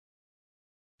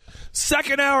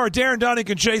Second hour, Darren Donick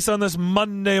and Chase on this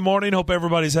Monday morning. Hope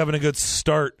everybody's having a good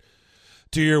start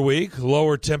to your week.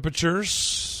 Lower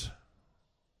temperatures,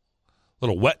 a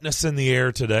little wetness in the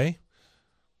air today.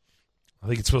 I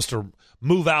think it's supposed to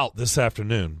move out this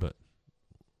afternoon, but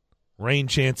rain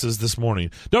chances this morning.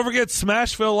 Don't forget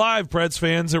Smashville Live, Preds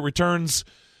fans. It returns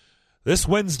this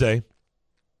Wednesday.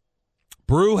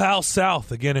 Brew House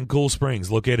South, again in Cool Springs,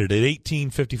 located at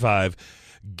 1855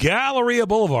 Galleria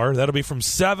Boulevard. That'll be from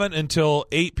 7 until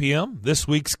 8 p.m. This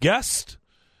week's guest,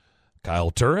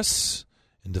 Kyle Turris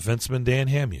and defenseman Dan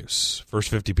Hamhuis. First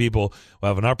 50 people will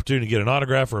have an opportunity to get an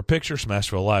autograph or a picture.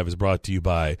 Smashville Live is brought to you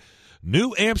by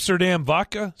New Amsterdam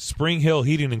Vodka, Spring Hill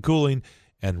Heating and Cooling,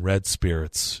 and Red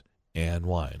Spirits and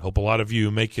Wine. Hope a lot of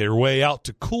you make your way out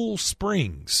to Cool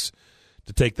Springs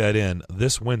to take that in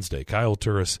this Wednesday. Kyle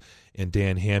Turris and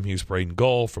Dan Hamhuis, Braden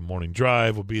Gull from Morning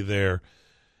Drive will be there.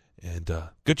 And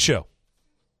good show.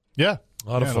 Yeah. A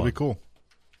lot of fun. It'll be cool.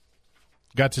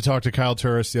 Got to talk to Kyle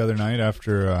Turris the other night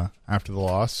after the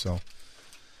loss, so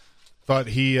thought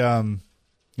he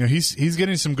he's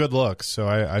getting some good looks, so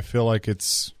I feel like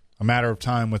it's a matter of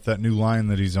time with that new line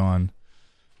that he's on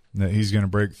that he's going to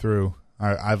break through.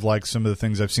 I've liked some of the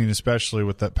things I've seen, especially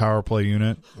with that power play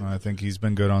unit. I think he's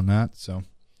been good on that, so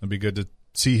it'll be good to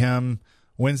see him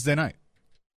Wednesday night.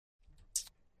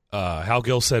 Hal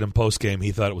Gill said in postgame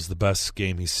he thought it was the best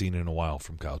game he's seen in a while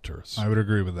from Kyle Turris. I would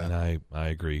agree with that. And I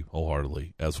agree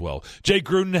wholeheartedly as well. Jay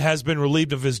Gruden has been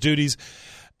relieved of his duties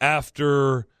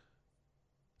after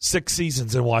 6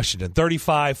 seasons in Washington.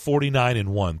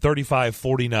 35-49-1.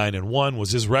 35-49-1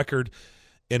 was his record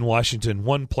in Washington.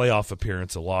 One playoff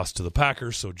appearance, a loss to the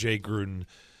Packers. So Jay Gruden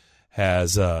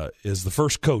is the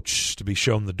first coach to be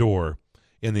shown the door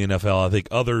in the NFL. I think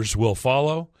others will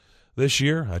follow this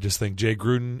year. I just think Jay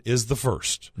Gruden is the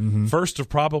first. Mm-hmm. First of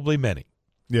probably many.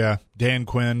 Yeah. Dan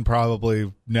Quinn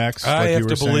probably next. I have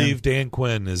to believe Dan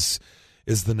Quinn is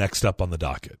the next up on the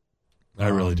docket. I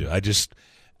really do. I just,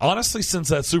 honestly, since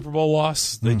that Super Bowl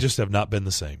loss, they just have not been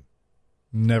the same.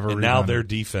 Never. And now their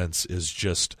defense is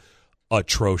just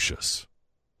atrocious.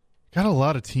 Got a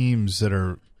lot of teams that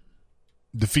are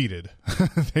defeated.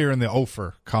 They're in the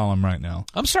Ofer column right now.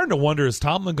 I'm starting to wonder, is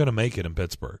Tomlin going to make it in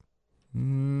Pittsburgh?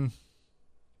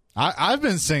 I've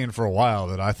been saying for a while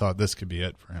that I thought this could be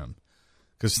it for him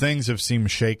because things have seemed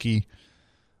shaky.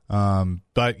 But,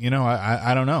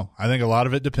 I don't know. I think a lot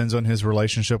of it depends on his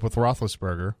relationship with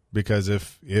Roethlisberger because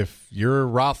if you're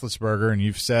Roethlisberger and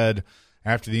you've said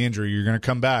after the injury you're going to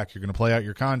come back, you're going to play out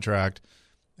your contract,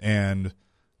 and,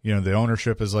 the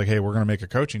ownership is like, hey, we're going to make a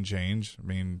coaching change. I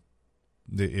mean,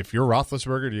 if you're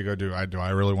Roethlisberger, do you go, do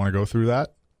I really want to go through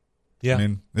that? Yeah. I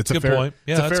mean, it's good point.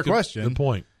 Yeah, it's a fair question. Good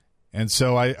point. And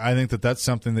so I think that's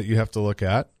something that you have to look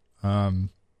at. That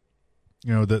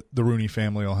the Rooney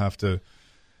family will have to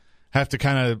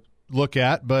kind of look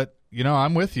at. But,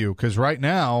 I'm with you because right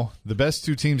now the best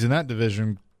two teams in that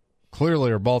division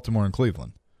clearly are Baltimore and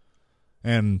Cleveland.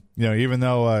 And, even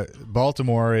though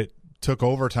Baltimore, it took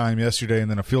overtime yesterday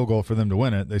and then a field goal for them to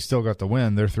win it, they still got the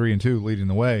win. They're 3-2 leading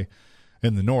the way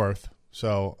in the North.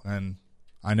 So, and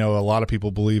I know a lot of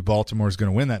people believe Baltimore is going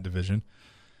to win that division.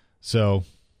 So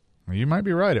you might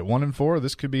be right. At 1-4,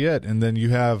 this could be it. And then you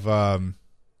have I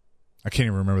can't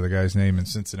even remember the guy's name in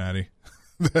Cincinnati.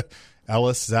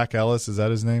 Zach Ellis, is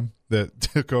that his name? That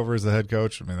took over as the head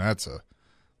coach. I mean, that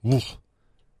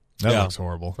looks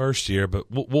horrible. First year, but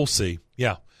we'll see.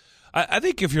 Yeah. I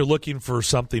think if you're looking for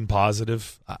something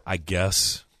positive, I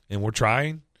guess, and we're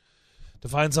trying to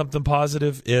find something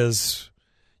positive, is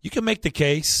you can make the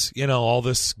case, all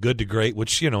this good to great,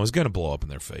 which, is going to blow up in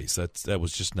their face. That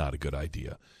was just not a good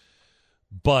idea.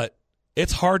 But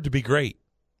it's hard to be great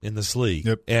in this league.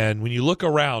 Yep. And when you look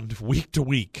around week to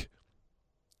week,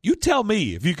 you tell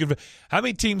me if you can, how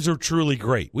many teams are truly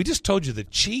great. We just told you the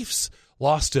Chiefs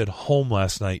lost at home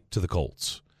last night to the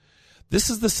Colts. This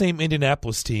is the same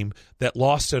Indianapolis team that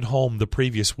lost at home the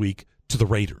previous week to the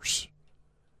Raiders.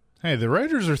 Hey, the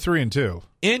Raiders are 3-2.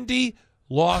 Indy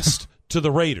lost to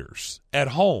the Raiders at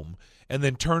home and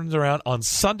then turned around on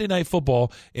Sunday Night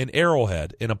Football in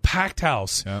Arrowhead in a packed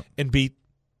house and beat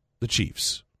the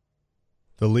Chiefs.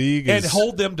 The league is... And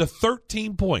hold them to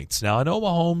 13 points. Now, I know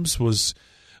Mahomes was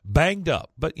banged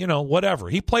up, but, whatever.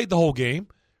 He played the whole game.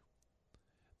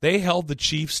 They held the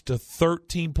Chiefs to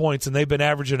 13 points, and they've been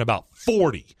averaging about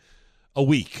 40 a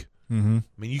week. Mm-hmm.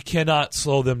 I mean, you cannot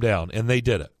slow them down, and they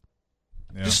did it.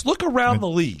 Yeah. Just look around the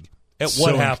league at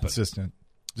what happened. Inconsistent.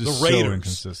 Just the Raiders. So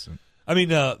inconsistent. I mean,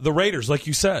 the Raiders, like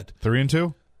you said.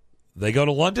 3-2? They go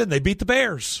to London. They beat the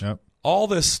Bears. Yep. All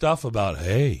this stuff about,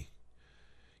 hey,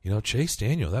 Chase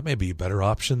Daniel, that may be a better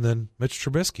option than Mitch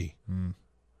Trubisky. Mm.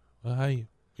 Well,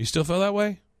 You still feel that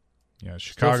way? Yeah,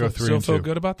 Chicago still 3-2. feel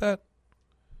good about that?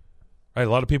 Right, a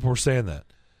lot of people were saying that.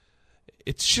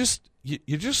 It's just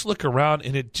you just look around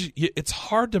and it's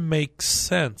hard to make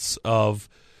sense of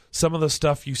some of the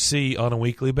stuff you see on a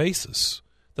weekly basis.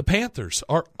 The Panthers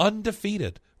are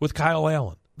undefeated with Kyle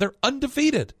Allen. They're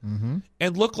undefeated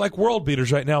and look like world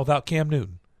beaters right now without Cam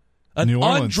Newton. An New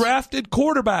Orleans. undrafted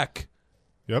quarterback.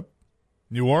 Yep.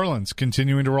 New Orleans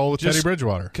continuing to roll with Teddy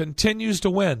Bridgewater. Continues to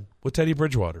win with Teddy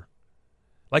Bridgewater.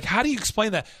 Like, how do you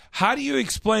explain that? How do you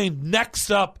explain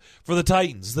next up for the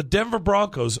Titans, the Denver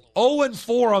Broncos,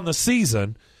 0-4 on the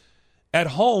season, at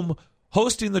home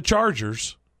hosting the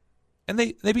Chargers, and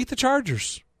they beat the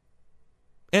Chargers.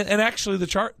 And actually,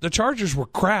 the Chargers were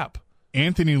crap.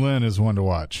 Anthony Lynn is one to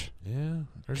watch. Yeah,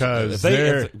 because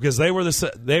they were a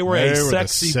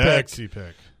sexy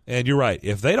pick. And you're right.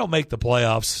 If they don't make the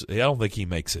playoffs, I don't think he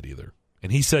makes it either.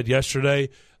 And he said yesterday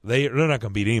they're not going to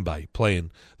beat anybody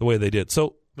playing the way they did.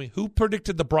 So, I mean, who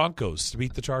predicted the Broncos to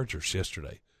beat the Chargers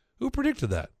yesterday? Who predicted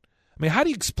that? I mean, how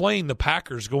do you explain the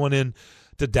Packers going in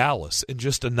to Dallas and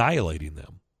just annihilating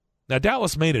them? Now,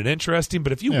 Dallas made it interesting,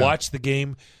 but if you watch the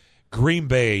game, Green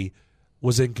Bay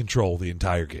was in control the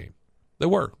entire game. They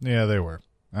were. Yeah, they were.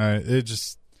 I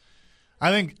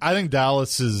think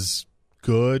Dallas is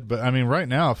good, but I mean, right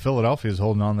now Philadelphia is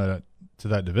holding on to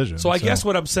that division. So I guess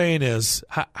what I'm saying is,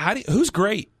 who's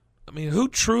great? I mean, who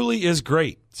truly is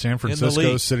great? San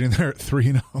Francisco sitting there at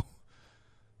 3-0.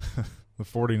 The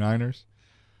 49ers.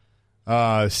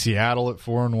 Seattle at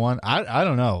 4-1. I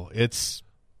don't know. It's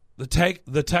the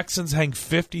Texans hang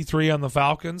 53 on the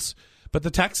Falcons, but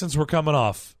the Texans were coming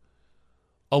off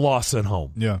a loss at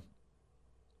home. Yeah.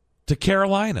 To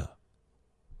Carolina.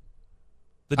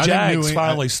 The Jags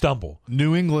finally stumble.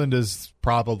 New England is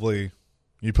probably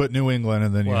you put New England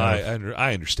and then you have,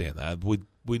 I understand that.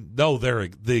 We know they're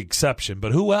the exception,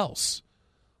 but who else?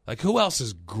 Like, who else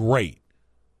is great?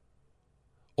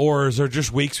 Or is there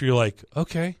just weeks where you're like,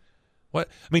 okay, what?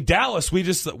 I mean, Dallas,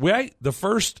 the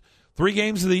first 3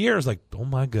 games of the year is like, oh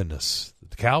my goodness,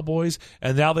 the Cowboys,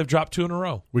 and now they've dropped 2 in a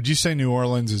row. Would you say New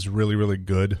Orleans is really, really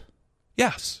good?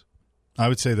 Yes. I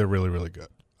would say they're really, really good.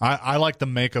 I like the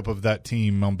makeup of that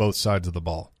team on both sides of the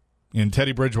ball. And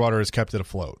Teddy Bridgewater has kept it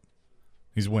afloat.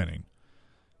 He's winning.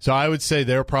 So I would say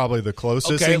they're probably the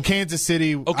closest. Okay. In Kansas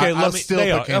City, okay, I'll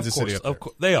still put Kansas City up there. Of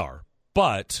course, they are.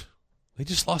 But they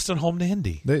just lost at home to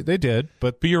Indy. They did,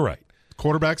 but you're right.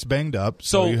 Quarterback's banged up,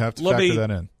 so you have to factor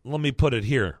that in. Let me put it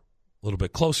here a little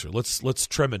bit closer. Let's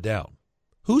trim it down.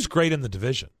 Who's great in the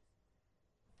division?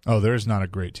 Oh, there's not a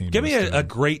great team. Give me a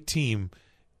great team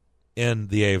in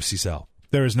the AFC South.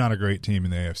 There is not a great team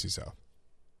in the AFC South.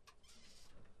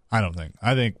 I don't think.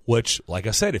 I think, which, like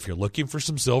I said, if you're looking for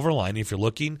some silver lining, if you're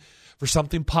looking for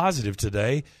something positive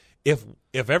today, if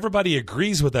everybody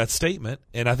agrees with that statement,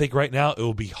 and I think right now it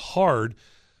will be hard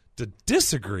to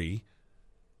disagree,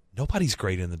 nobody's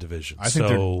great in the division. I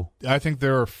think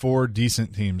there are 4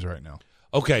 decent teams right now.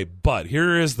 Okay, but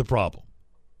here is the problem.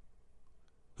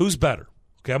 Who's better?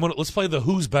 Okay, let's play the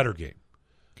who's better game.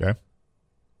 Okay.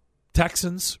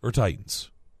 Texans or Titans?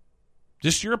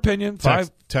 Just your opinion.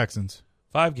 Texans.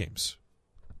 5 games.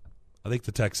 I think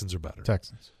the Texans are better.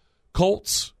 Texans.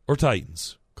 Colts or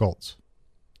Titans? Colts.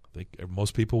 I think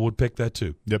most people would pick that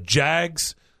too. Yep.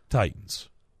 Jags, Titans.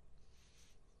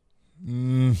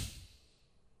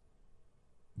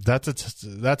 That's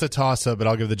a toss-up, but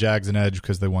I'll give the Jags an edge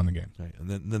because they won the game. Right. And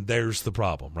then there's the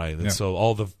problem, right? And so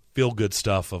all the feel-good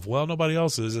stuff of, well, nobody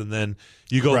else is, and then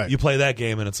you go, you play that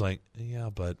game, and it's like, yeah,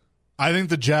 but I think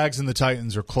the Jags and the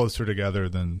Titans are closer together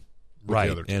than the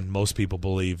other team. And most people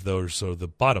believe those are the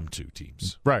bottom 2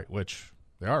 teams. Right, which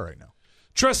they are right now.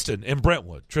 Tristan in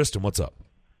Brentwood. Tristan, what's up?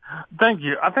 Thank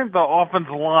you. I think the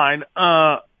offensive line,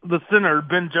 the center,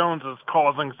 Ben Jones, is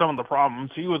causing some of the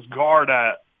problems. He was guard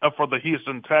for the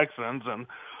Houston Texans, and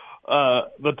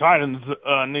the Titans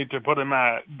need to put him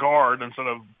at guard instead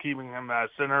of keeping him at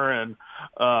center. And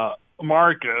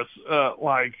Marcus,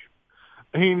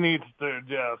 he needs to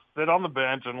just sit on the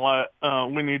bench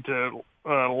and we need to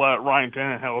let Ryan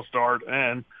Tannehill start.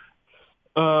 And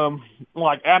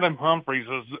Adam Humphries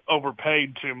is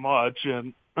overpaid too much,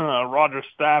 and Roger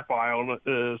Stafford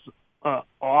is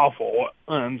awful.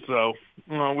 And so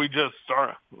we just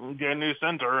get a new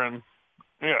center, and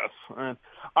yes, and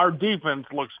our defense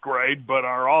looks great, but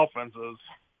our offense is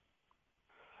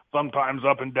sometimes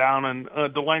up and down. And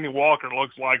Delanie Walker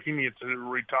looks like he needs to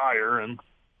retire. And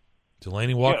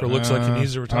Delanie Walker looks like he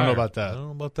needs to retire. I don't know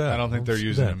about that. I don't think they're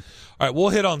using him. All right, we'll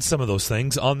hit on some of those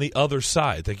things on the other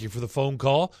side. Thank you for the phone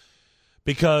call,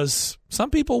 because some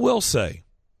people will say,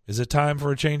 is it time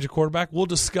for a change of quarterback? We'll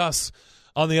discuss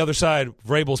On the other side,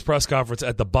 Vrabel's press conference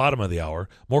at the bottom of the hour.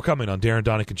 More coming on Darren,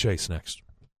 Donick, and Chase next.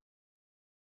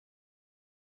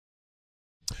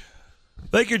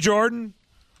 Thank you, Jordan.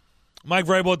 Mike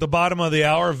Vrabel at the bottom of the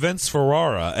hour. Vince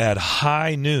Ferrara at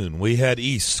high noon. We head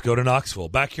east, go to Knoxville.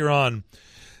 Back here on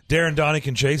Darren, Donick,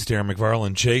 and Chase. Darren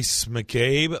McFarland, Chase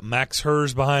McCabe, Max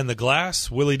Hers behind the glass.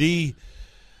 Willie D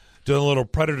doing a little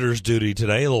Predators duty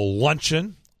today, a little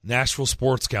luncheon. Nashville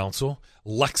Sports Council,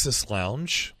 Lexus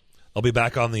Lounge. They'll be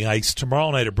back on the ice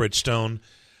tomorrow night at Bridgestone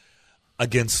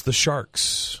against the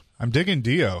Sharks. I'm digging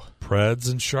Dio. Preds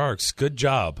and Sharks. Good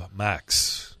job,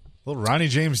 Max. Little Ronnie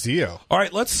James Dio. All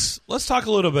right, let's talk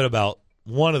a little bit about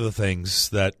one of the things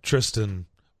that Tristan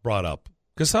brought up,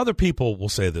 because other people will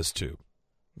say this too.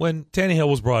 When Tannehill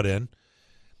was brought in,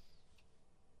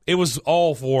 it was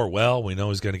all for, well, we know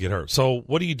he's going to get hurt. So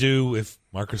what do you do if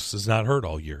Marcus is not hurt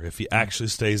all year, if he actually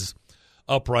stays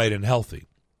upright and healthy?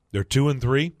 They're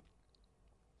 2-3.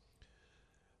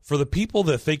 For the people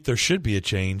that think there should be a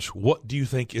change, what do you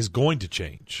think is going to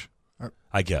change?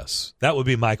 I guess that would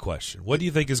be my question. What do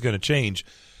you think is going to change?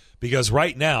 Because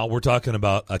right now we're talking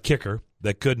about a kicker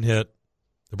that couldn't hit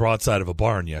the broadside of a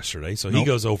barn yesterday, so he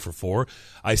goes 0 for 4.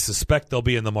 I suspect they'll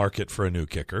be in the market for a new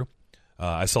kicker.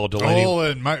 I saw Delaney. Oh,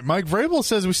 and Mike Vrabel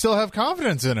says we still have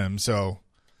confidence in him, so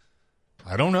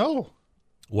I don't know.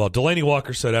 Well, Delaney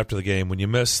Walker said after the game, when you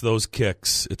miss those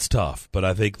kicks, it's tough, but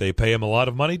I think they pay him a lot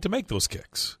of money to make those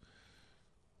kicks.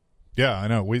 Yeah, I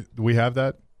know. We have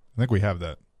that. I think we have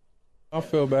that. I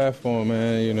feel bad for him,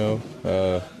 man. You know,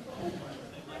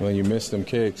 when you miss them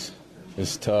kicks,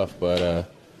 it's tough. But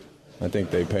I think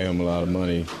they pay him a lot of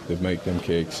money to make them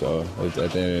kicks. So at the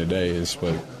end of the day, it's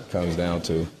what it comes down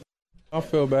to. I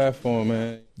feel bad for him,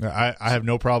 man. I have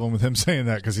no problem with him saying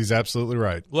that because he's absolutely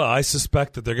right. Well, I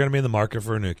suspect that they're going to be in the market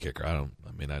for a new kicker.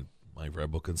 Mike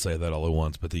Vrabel can say that all he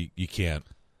wants, but you can't.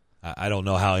 I don't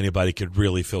know how anybody could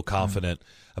really feel confident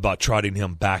about trotting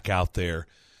him back out there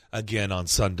again on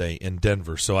Sunday in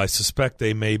Denver. So I suspect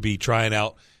they may be trying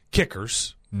out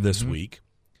kickers this week.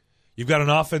 You've got an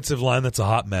offensive line that's a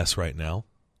hot mess right now.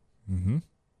 Mm-hmm.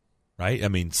 Right? I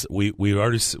mean,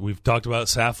 we've talked about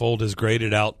Saffold has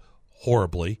graded out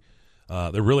horribly.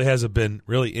 There really hasn't been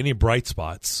any bright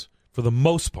spots for the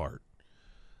most part.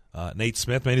 Nate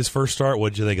Smith made his first start.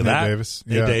 What did you think of that?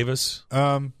 Nate Davis.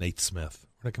 Nate Smith.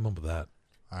 Where did I come up with that?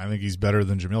 I think he's better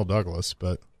than Jamil Douglas,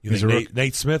 but you think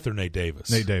Nate Smith or Nate Davis?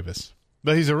 Nate Davis.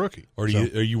 But he's a rookie. Or are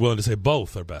you willing to say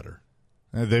both are better?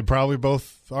 They probably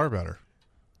both are better.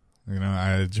 You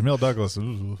know, Jamil Douglas.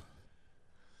 Ooh,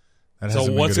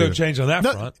 so what's going to change on that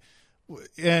front?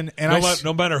 And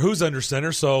no matter who's under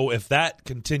center. So if that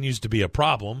continues to be a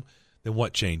problem, then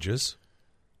what changes?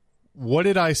 What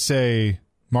did I say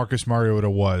Marcus Mariota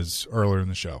was earlier in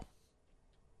the show?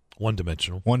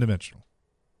 One-dimensional. One-dimensional.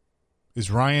 Is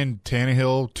Ryan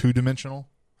Tannehill two-dimensional?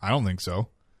 I don't think so.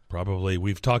 Probably.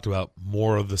 We've talked about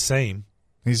more of the same.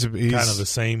 He's kind of the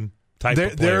same type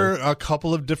of player. There are a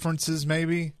couple of differences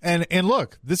maybe. And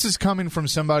look, this is coming from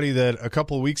somebody that a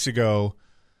couple of weeks ago,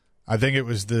 I think it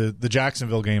was the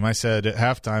Jacksonville game, I said at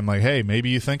halftime, like, hey, maybe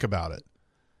you think about it.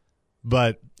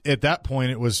 But at that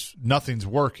point, it was nothing's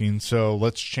working, so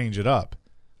let's change it up.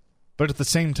 But at the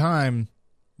same time,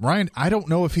 Ryan, I don't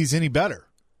know if he's any better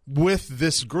with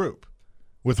this group.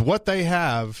 With what they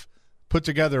have put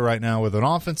together right now with an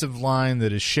offensive line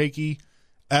that is shaky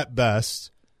at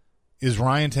best, is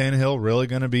Ryan Tannehill really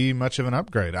going to be much of an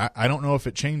upgrade? I don't know if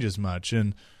it changes much.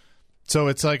 And so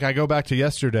it's like I go back to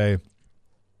yesterday.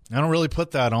 I don't really put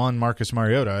that on Marcus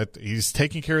Mariota. He's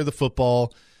taking care of the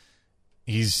football.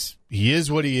 He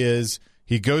is what he is.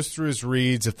 He goes through his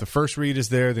reads. If the first read is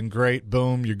there, then great.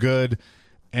 Boom, you're good.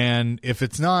 And if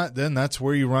it's not, then that's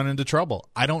where you run into trouble.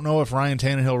 I don't know if Ryan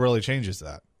Tannehill really changes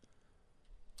that.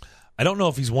 I don't know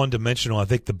if he's one-dimensional. I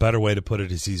think the better way to put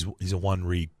it is he's a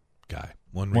one-read guy,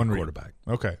 one-read quarterback.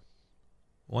 Okay.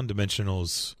 One-dimensional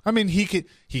is... I mean, he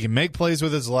can make plays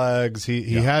with his legs.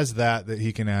 He has that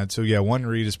he can add. So, yeah, one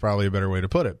read is probably a better way to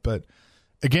put it. But,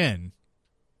 again,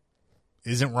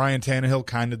 isn't Ryan Tannehill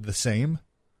kind of the same?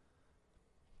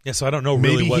 Yeah, so I don't know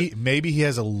really what... Maybe he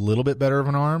has a little bit better of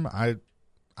an arm.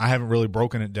 I haven't really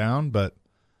broken it down, but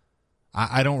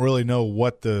I don't really know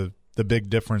what the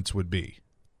big difference would be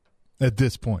at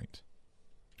this point.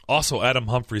 Also, Adam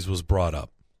Humphries was brought up.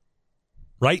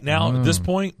 Right now, at this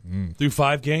point, through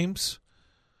 5 games,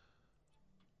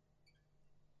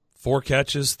 4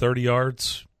 catches, 30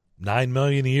 yards, $9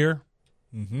 million a year.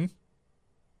 Mm-hmm.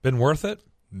 Been worth it?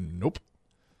 Nope.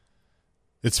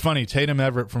 It's funny. Tatum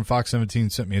Everett from Fox 17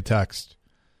 sent me a text,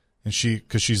 and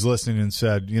because she's listening and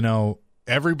said, you know,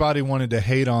 everybody wanted to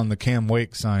hate on the Cam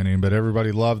Wake signing, but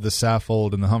everybody loved the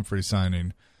Saffold and the Humphrey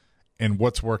signing. And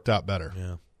what's worked out better?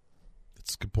 Yeah,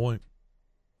 that's a good point.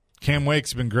 Cam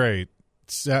Wake's been great.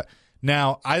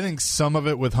 Now, I think some of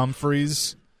it with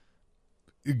Humphreys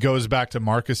goes back to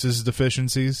Marcus's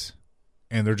deficiencies,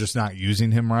 and they're just not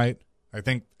using him right. I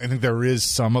think there is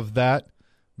some of that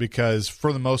because,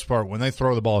 for the most part, when they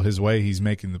throw the ball his way, he's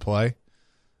making the play.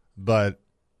 But,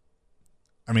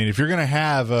 I mean, if you're going to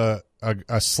have a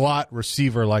slot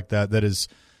receiver like that is,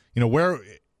 where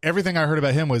everything I heard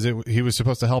about him was he was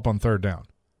supposed to help on third down.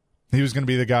 He was going to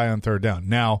be the guy on third down.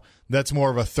 Now, that's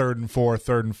more of a 3rd and 4,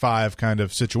 3rd and 5 kind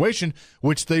of situation,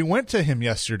 which they went to him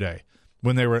yesterday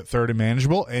when they were at 3rd and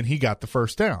manageable, and he got the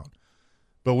first down.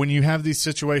 But when you have these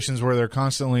situations where they're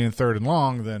constantly in 3rd and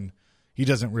long, then he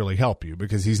doesn't really help you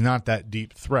because he's not that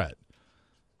deep threat.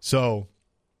 So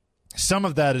some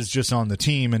of that is just on the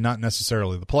team and not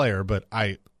necessarily the player, but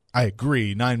I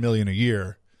agree, $9 million a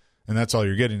year, and that's all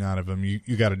you're getting out of him.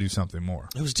 You got to do something more.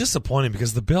 It was disappointing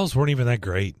because the Bills weren't even that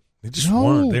great. They just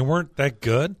weren't. They weren't that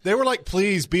good. They were like,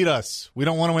 please beat us. We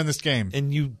don't want to win this game.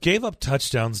 And you gave up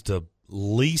touchdowns to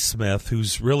Lee Smith,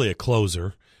 who's really a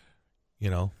closer,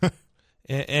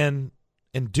 and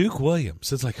Duke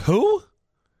Williams. It's like, who?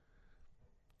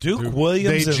 Duke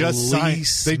Williams and Lee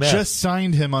Smith. They just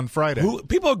signed him on Friday. Who?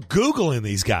 People are Googling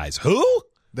these guys. Who?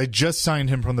 They just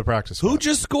signed him from the practice squad. Who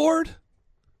just scored?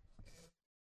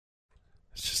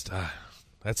 It's just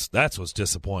that's what's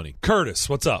disappointing. Curtis,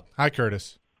 what's up? Hi,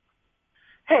 Curtis.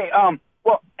 Hey,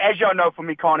 well, as y'all know from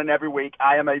me calling in every week,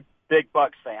 I am a big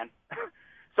Bucs fan.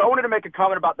 So I wanted to make a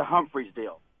comment about the Humphreys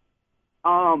deal.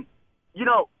 For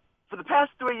the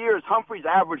past 3 years, Humphreys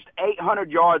averaged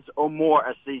 800 yards or more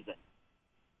a season.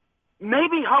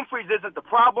 Maybe Humphreys isn't the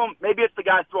problem. Maybe it's the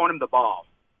guy throwing him the ball.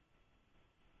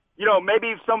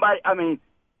 Maybe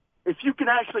if you can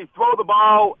actually throw the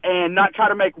ball and not try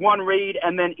to make one read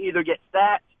and then either get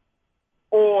sacked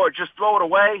or just throw it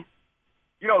away,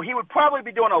 he would probably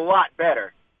be doing a lot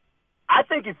better. I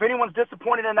think if anyone's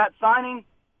disappointed in that signing,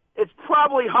 it's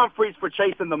probably Humphreys for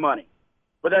chasing the money.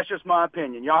 But that's just my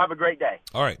opinion. Y'all have a great day.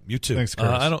 All right, you too. Thanks,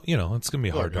 Curtis. It's going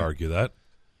to be hard to argue that.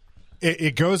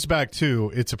 It goes back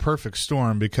to it's a perfect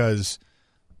storm because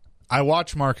I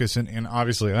watch Marcus, and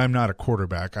obviously I'm not a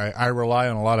quarterback. I rely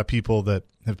on a lot of people that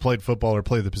have played football or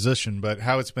played the position, but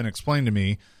how it's been explained to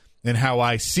me and how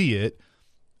I see it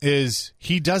is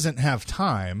he doesn't have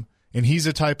time, and he's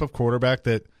a type of quarterback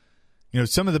that,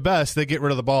 some of the best, they get rid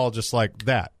of the ball just like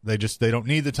that. They don't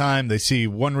need the time. They see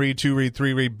 1 read, 2 read,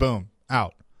 3 read, boom,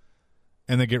 out.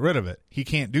 And they get rid of it. He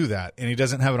can't do that, and he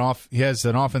doesn't have he has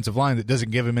an offensive line that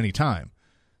doesn't give him any time.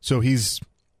 So he's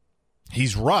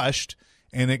rushed,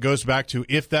 and it goes back to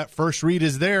if that first read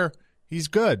is there, he's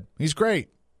good. He's great.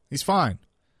 He's fine.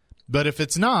 But if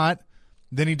it's not,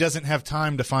 then he doesn't have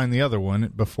time to find the other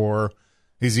one before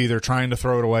he's either trying to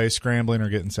throw it away, scrambling, or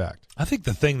getting sacked. I think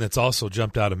the thing that's also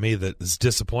jumped out at me that is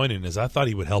disappointing is I thought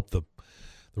he would help the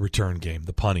return game,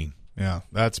 the punting. Yeah,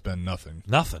 that's been nothing.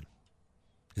 Nothing.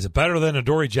 Is it better than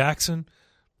Adoree Jackson?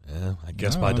 I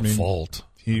guess by default.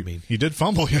 He did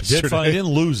fumble yesterday. He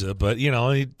didn't lose it, but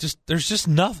there's just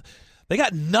nothing. They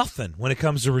got nothing when it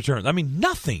comes to returns. I mean,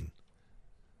 nothing.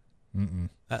 Mm-mm.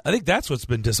 I think that's what's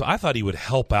been I thought he would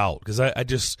help out because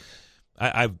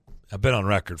I've been on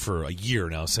record for a year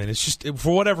now saying it's just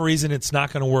for whatever reason it's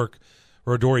not going to work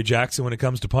for Adoree Jackson when it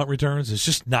comes to punt returns. It's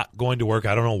just not going to work.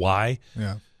 I don't know why.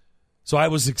 Yeah. So I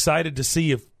was excited to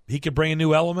see if he could bring a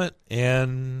new element,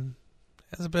 and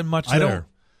hasn't been much there.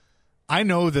 I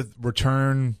know that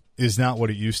return is not what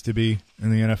it used to be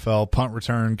in the NFL. Punt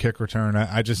return, kick return.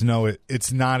 I just know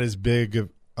it's not as big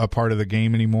a part of the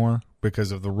game anymore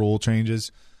because of the rule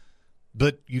changes.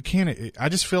 But you can't. I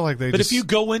just feel like they. But if you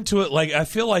go into it I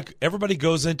feel like everybody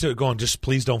goes into it going, just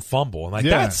please don't fumble. And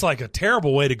that's like a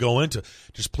terrible way to go into.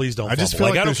 Just please don't. I just fumble.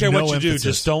 feel like I don't care what you emphasis. do,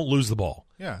 just don't lose the ball.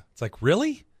 Yeah, it's like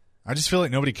really. I just feel like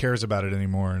nobody cares about it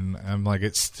anymore, and I'm like,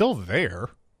 it's still there.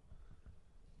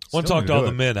 I want to talk to all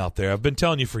the men out there. I've been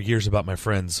telling you for years about my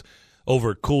friends over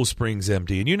at Cool Springs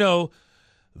MD, and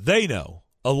they know.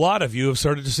 A lot of you have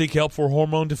started to seek help for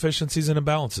hormone deficiencies and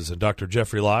imbalances, and Dr.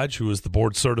 Jeffrey Lodge, who is the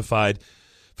board-certified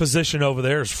physician over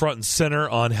there, is front and center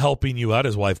on helping you out.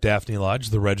 His wife, Daphne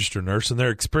Lodge, the registered nurse, and their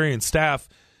experienced staff,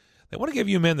 they want to give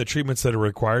you men the treatments that are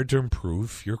required to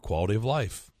improve your quality of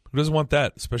life. Who doesn't want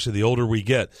that, especially the older we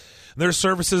get? Their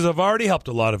services have already helped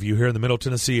a lot of you here in the Middle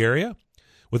Tennessee area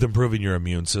with improving your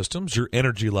immune systems, your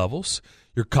energy levels,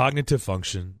 your cognitive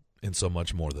function, and so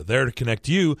much more. They're there to connect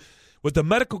you with the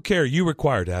medical care you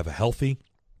require to have a healthy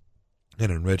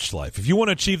and enriched life. If you want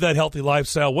to achieve that healthy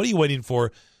lifestyle, what are you waiting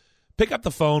for? Pick up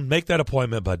the phone, make that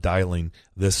appointment by dialing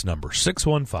this number,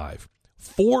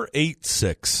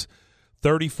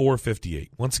 615-486-3458.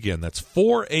 Once again, that's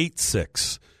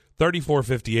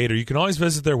 486-3458, or you can always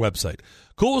visit their website,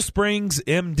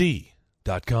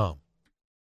 CoolSpringsMD.com.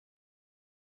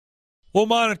 We'll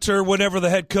monitor whenever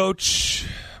the head coach,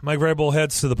 Mike Vrabel,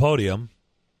 heads to the podium.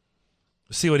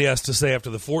 See what he has to say after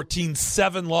the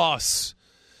 14-7 loss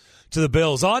to the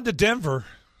Bills. On to Denver,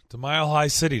 to Mile High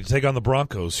City, to take on the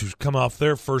Broncos, who've come off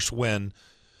their first win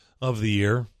of the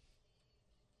year.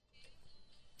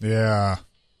 Yeah.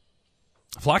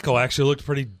 Flacco actually looked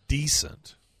pretty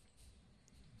decent.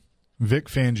 Vic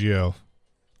Fangio.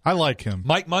 I like him.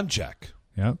 Mike Munchak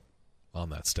Yep. on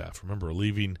that staff. Remember,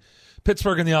 leaving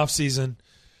Pittsburgh in the offseason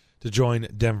to join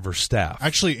Denver staff.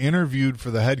 Actually interviewed for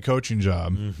the head coaching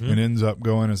job and ends up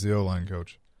going as the O-line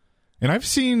coach. And I've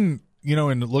seen,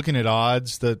 in looking at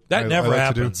odds that never I like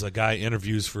happens. to do. A guy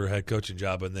interviews for a head coaching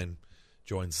job and then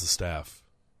joins the staff.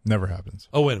 Never happens.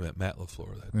 Oh, wait a minute. Matt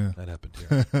LaFleur. That happened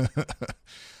here.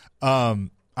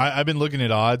 I've been looking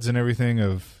at odds and everything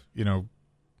of,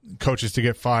 coaches to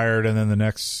get fired and then the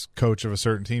next coach of a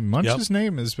certain team. Munch's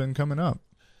name has been coming up.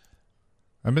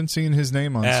 I've been seeing his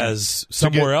name on as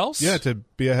somewhere else? Yeah, to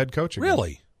be a head coach again.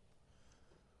 Really?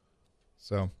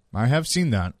 So I have seen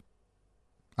that.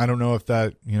 I don't know if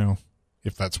that,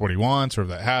 if that's what he wants or if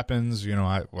that happens.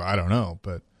 I don't know.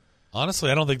 But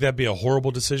honestly, I don't think that'd be a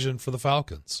horrible decision for the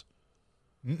Falcons.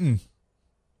 I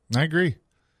agree.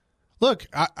 Look,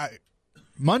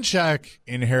 Munchak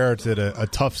inherited a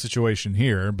tough situation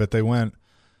here, but they went,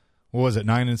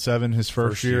 9-7 his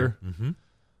first year? Mm-hmm.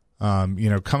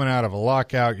 Coming out of a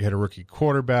lockout, you had a rookie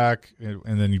quarterback,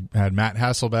 and then you had Matt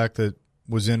Hasselbeck that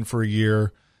was in for a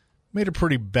year. Made a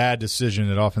pretty bad decision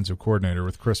at offensive coordinator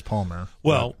with Chris Palmer.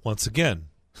 Well, once again,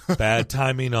 bad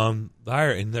timing on the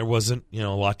hire, and there wasn't, a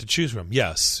lot to choose from.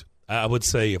 Yes, I would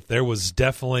say if there was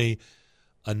definitely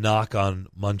a knock on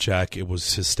Munchak, it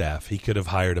was his staff. He could have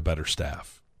hired a better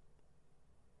staff.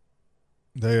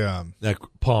 They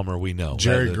Palmer, we know.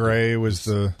 Jerry Gray was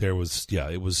the. There was,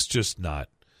 it was just not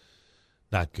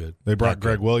good. They brought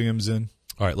Greg Williams in.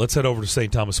 All right, let's head over to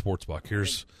St. Thomas Sportsbook.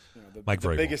 Here's Mike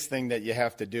Vrabel. The biggest thing that you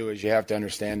have to do is you have to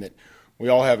understand that we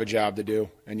all have a job to do,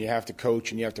 and you have to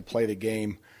coach and you have to play the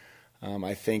game.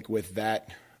 I think with that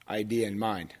idea in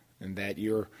mind, and that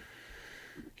you're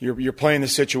playing the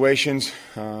situations.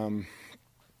 And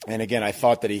again, I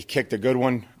thought that he kicked a good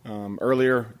one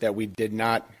earlier that we did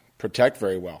not protect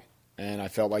very well, and I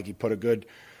felt like he put a good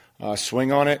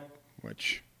swing on it,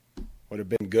 which would have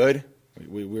been good.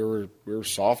 We were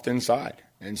soft inside,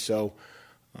 and so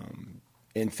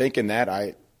in thinking that,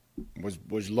 I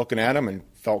was looking at him and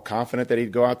felt confident that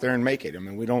he'd go out there and make it. I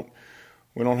mean, we don't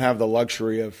have the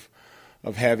luxury of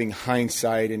having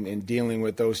hindsight and dealing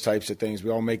with those types of things.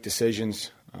 We all make decisions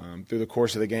through the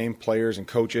course of the game, players and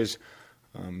coaches,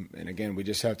 and again, we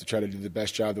just have to try to do the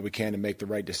best job that we can to make the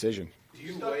right decision. Do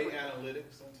you weigh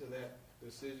analytics into that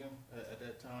decision at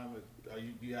that time? Do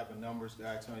you have a numbers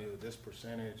guy telling you this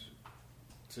percentage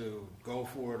to go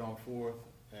for it on fourth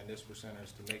and this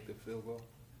percentage to make the field goal?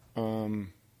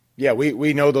 Yeah,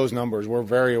 we know those numbers. We're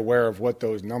very aware of what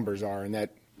those numbers are, and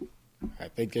that I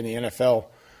think in the NFL,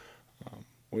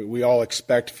 we all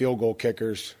expect field goal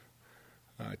kickers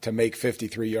to make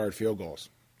 53-yard field goals.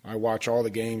 I watch all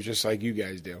the games just like you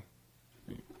guys do.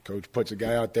 Coach puts a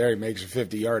guy out there, he makes a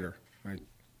 50-yarder. Right?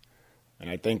 And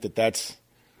I think that that's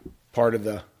part of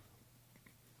the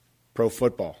pro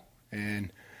football.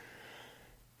 And,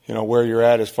 where you're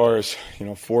at as far as,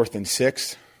 fourth and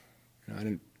sixth,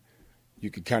 you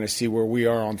could kind of see where we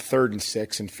are on 3rd and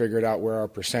 6 and figure it out where our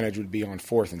percentage would be on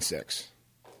 4th and 6.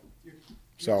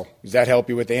 So does that help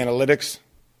you with the analytics?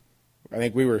 I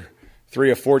think we were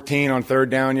 3 of 14 on 3rd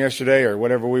down yesterday or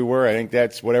whatever we were. I think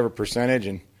that's whatever percentage,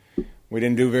 and we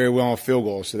didn't do very well on field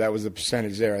goals, so that was the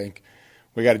percentage there. I think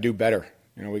we got to do better.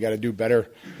 We got to do better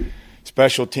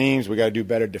special teams. We got to do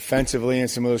better defensively in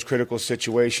some of those critical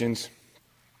situations.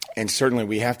 And certainly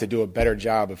we have to do a better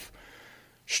job of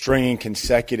stringing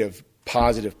consecutive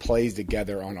positive plays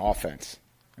together on offense.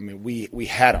 I mean, we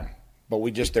had them, but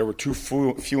there were too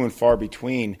few and far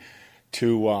between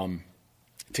to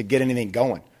get anything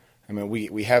going. I mean,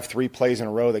 we have 3 plays in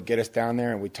a row that get us down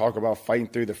there, and we talk about fighting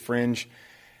through the fringe,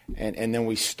 and then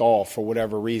we stall for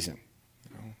whatever reason,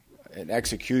 an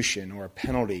execution or a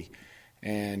penalty,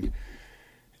 and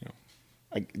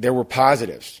there were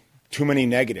positives. Too many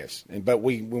negatives. But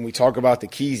when we talk about the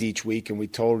keys each week, and we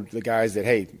told the guys that,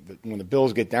 hey, when the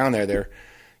Bills get down there, they're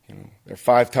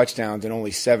 5 touchdowns and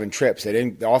only 7 trips.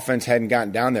 The offense hadn't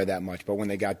gotten down there that much, but when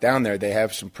they got down there, they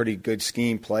have some pretty good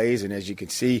scheme plays. And as you can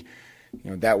see,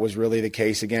 that was really the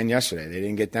case again yesterday. They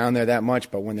didn't get down there that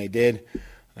much, but when they did,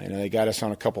 they got us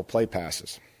on a couple play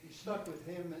passes. You stuck with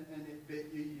him and it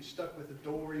bit you. You stuck with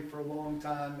Adoree for a long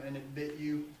time and it bit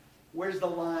you. Where's the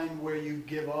line where you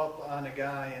give up on a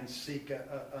guy and seek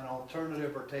an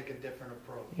alternative or take a different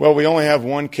approach? Well, we only have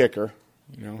one kicker,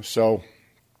 so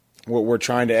we're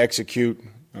trying to execute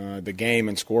the game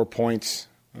and score points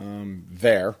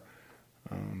there.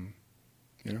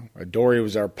 Adoree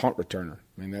was our punt returner.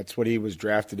 I mean, that's what he was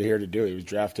drafted here to do. He was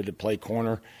drafted to play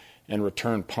corner and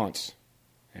return punts.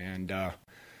 And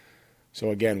so,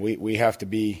 again, we have to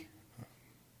be,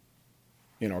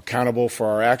 accountable for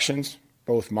our actions,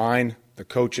 both mine, the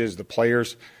coaches, the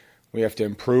players. We have to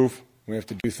improve. We have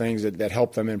to do things that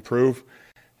help them improve,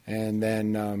 and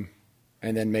then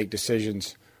make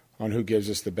decisions on who gives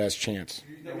us the best chance.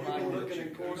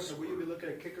 Will you be looking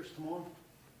at kickers tomorrow?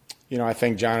 I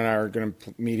think John and I are going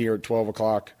to meet here at 12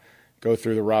 o'clock, go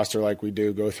through the roster like we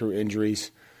do, go through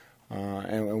injuries,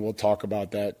 and we'll talk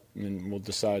about that, and we'll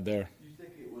decide there. Do you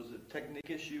think it was a technique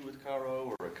issue with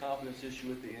Cairo or a confidence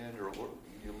issue at the end, or what,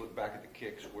 you look back at the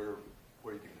kicks, where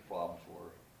do you think the problems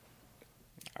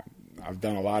were? I've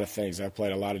done a lot of things. I've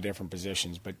played a lot of different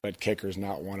positions, but kicker's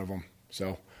not one of them.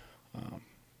 So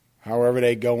however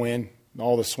they go in,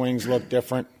 all the swings look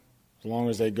different. As long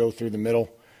as they go through the middle,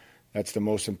 that's the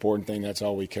most important thing. That's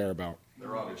all we care about.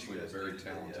 They're obviously very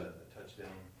talented. The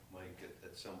touchdown, Mike,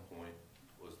 at some point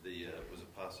was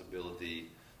a possibility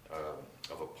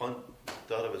of a punt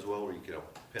thought of as well, where you could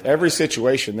pin every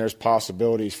situation. There's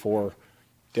possibilities for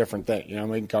different things.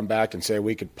 We can come back and say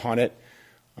we could punt it.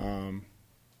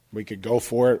 We could go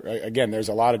for it. Again, there's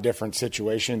a lot of different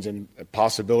situations and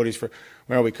possibilities for.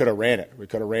 We could have ran it. We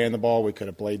could have ran the ball. We could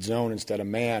have played zone instead of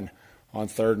man on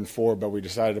 3rd and 4, but we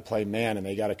decided to play man, and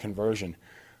they got a conversion.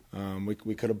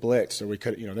 We could have blitzed, or we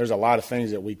could. There's a lot of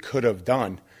things that we could have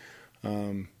done,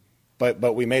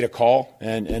 but we made a call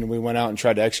and we went out and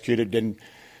tried to execute it. Didn't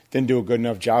do a good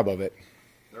enough job of it.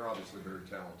 They're obviously very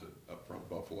talented up front,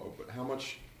 Buffalo. But how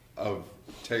much of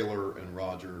Taylor and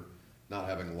Roger not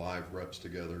having live reps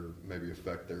together maybe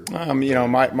affect their?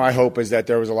 My hope is that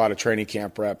there was a lot of training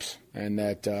camp reps, and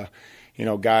that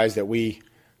guys that we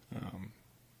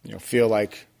feel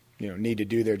like need to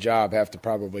do their job have to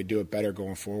probably do it better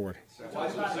going forward.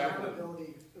 Talk about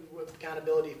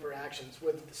accountability for actions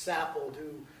with Saffold,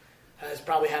 who has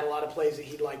probably had a lot of plays that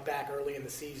he'd like back early in the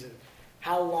season.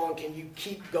 How long can you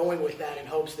keep going with that in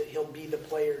hopes that he'll be the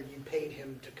player you paid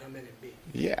him to come in and be?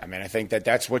 Yeah, I think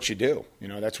that's what you do.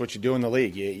 That's what you do in the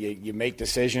league. You make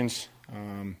decisions,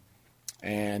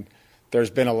 and there's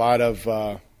been a lot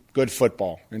of good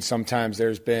football, and sometimes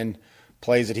there's been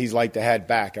plays that he's like to have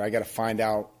back, and I got to find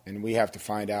out, and we have to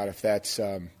find out if that's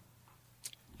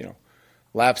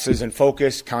lapses in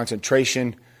focus,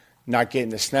 concentration, not getting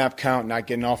the snap count, not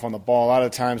getting off on the ball. A lot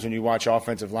of times when you watch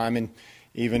offensive linemen,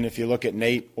 even if you look at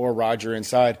Nate or Roger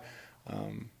inside,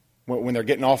 when they're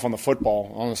getting off on the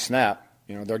football, on the snap,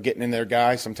 they're getting in their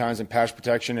guy. Sometimes in pass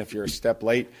protection, if you're a step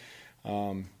late,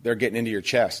 they're getting into your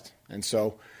chest. And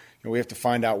so we have to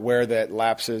find out where that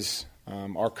lapses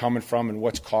are coming from and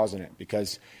what's causing it,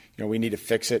 because we need to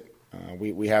fix it.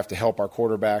 We have to help our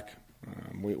quarterback.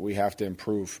 We have to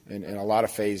improve in a lot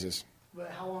of phases. But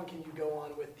how long can you go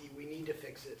on with we need to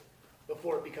fix it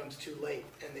before it becomes too late,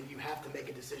 and then you have to make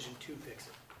a decision to fix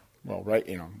it? Well, right,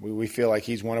 we feel like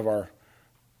he's one of our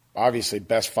obviously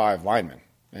best 5 linemen,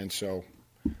 and so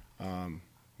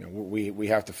we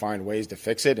have to find ways to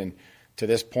fix it. And to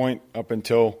this point, up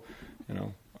until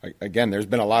again, there's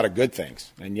been a lot of good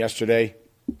things, and yesterday,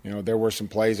 there were some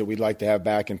plays that we'd like to have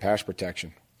back in pass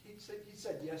protection. He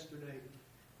said yesterday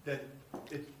that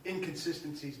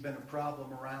inconsistency's been a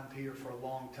problem around here for a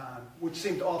long time, which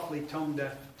seemed awfully tone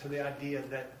deaf to the idea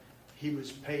that he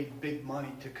was paid big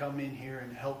money to come in here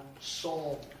and help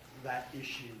solve that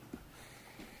issue.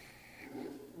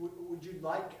 Would you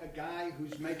like a guy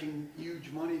who's making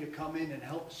huge money to come in and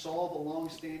help solve a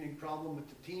long-standing problem with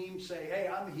the team, say, hey,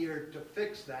 I'm here to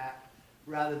fix that,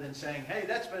 rather than saying, hey,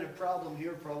 that's been a problem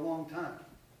here for a long time?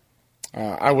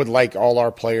 I would like all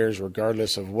our players,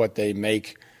 regardless of what they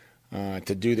make,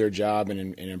 to do their job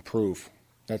and improve.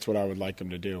 That's what I would like them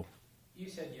to do. You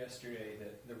said yesterday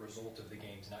that the result of the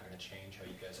game is not going to change how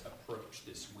you guys approach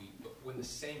this week, but when the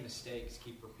same mistakes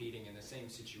keep repeating and the same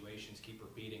situations keep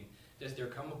repeating, does there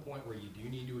come a point where you do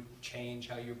need to change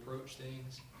how you approach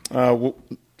things?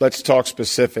 Let's talk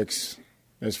specifics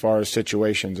as far as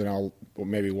situations, and I'll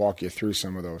maybe walk you through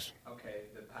some of those. Okay,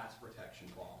 the pass protection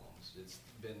problems. It's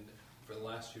been, for the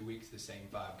last 2 weeks, the same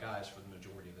 5 guys for the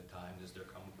majority of the time. Does there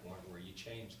come a point where you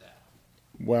change that?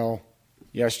 Well,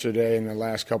 yesterday in the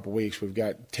last couple weeks. We've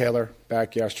got Taylor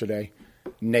back yesterday,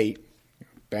 Nate,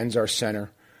 Ben's our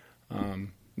center.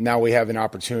 Now we have an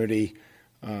opportunity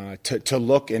to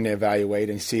look and evaluate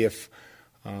and see if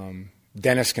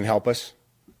Dennis can help us,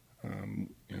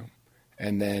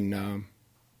 and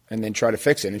then try to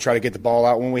fix it and try to get the ball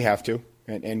out when we have to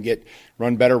and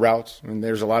run better routes. And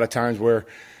there's a lot of times where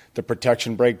the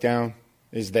protection breakdown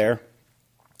is there.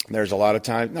 There's a lot of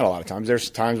times, not a lot of times, there's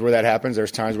times where that happens.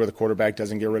 There's times where the quarterback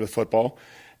doesn't get rid of the football.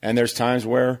 And there's times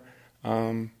where,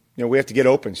 we have to get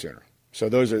open sooner. So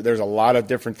there's a lot of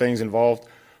different things involved.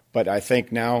 But I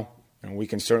think now we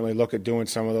can certainly look at doing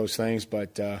some of those things.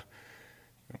 But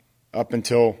up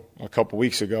until a couple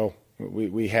weeks ago,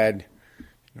 we had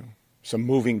some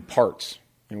moving parts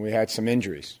and we had some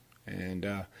injuries.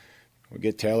 And we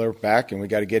get Taylor back and we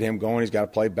got to get him going. He's got to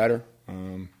play better.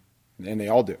 And they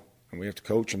all do. And we have to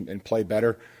coach and play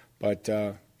better. But,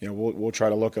 we'll try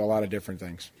to look at a lot of different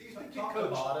things. Do you think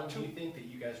do you think that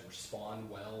you guys respond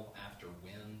well after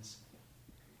wins?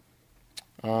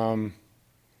 I'm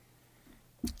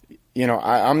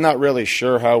not really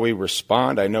sure how we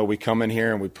respond. I know we come in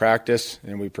here and we practice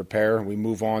and we prepare and we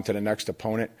move on to the next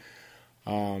opponent.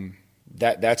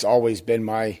 That's always been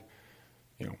my,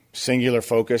 singular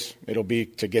focus. It'll be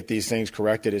to get these things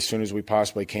corrected as soon as we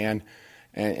possibly can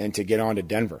and to get on to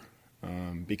Denver.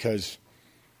 Because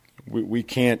we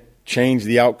can't change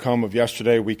the outcome of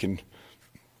yesterday. We can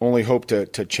only hope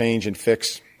to change and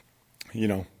fix,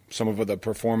 some of the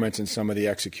performance and some of the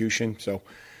execution. So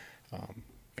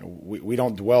we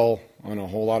don't dwell on a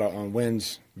whole lot on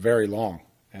wins very long.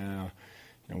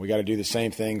 We got to do the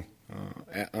same thing,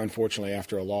 unfortunately,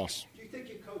 after a loss. Do you think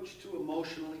you coach too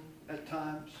emotionally at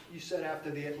times? You said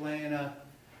after the Atlanta,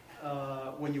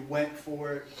 when you went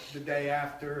for it the day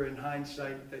after, in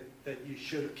hindsight, that you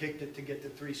should have kicked it to get the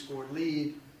 3-score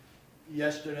lead.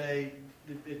 Yesterday,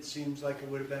 it seems like it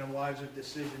would have been a wiser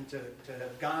decision to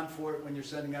have gone for it when you're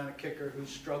sending on a kicker who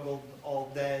struggled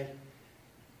all day.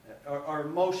 Are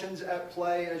emotions at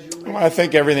play as you mentioned? Well, I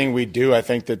think everything we do, I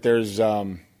think that there's,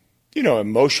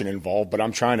 emotion involved, but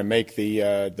I'm trying to make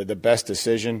the best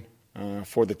decision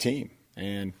for the team.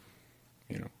 And,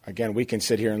 again, we can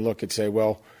sit here and look and say,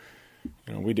 well,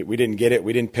 we didn't get it.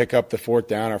 We didn't pick up the 4th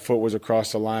down. Our foot was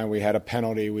across the line. We had a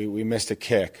penalty. We missed a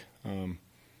kick.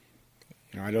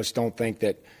 I just don't think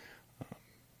that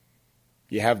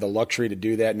you have the luxury to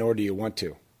do that, nor do you want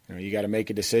to. You got to make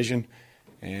a decision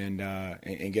and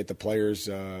get the players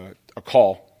a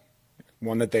call,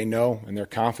 one that they know and they're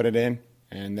confident in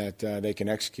and that they can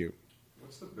execute.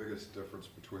 What's the biggest difference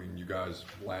between you guys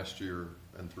last year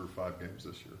and through 5 games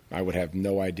this year? I would have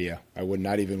no idea. I would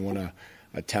not even want to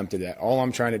attempt at that. All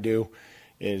I'm trying to do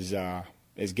is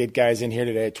get guys in here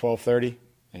today at 12:30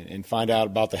 and find out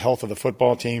about the health of the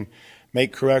football team,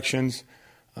 make corrections,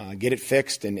 get it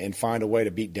fixed, and find a way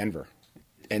to beat Denver.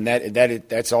 And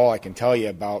that's all I can tell you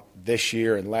about this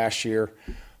year and last year.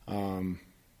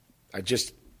 I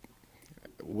just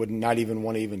would not even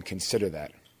want to even consider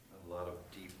that. A lot of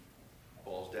deep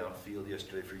balls downfield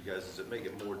yesterday for you guys. Does it make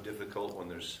it more difficult when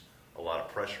there's a lot of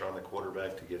pressure on the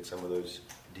quarterback to get some of those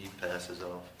deep passes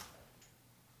off?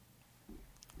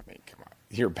 I mean, come on,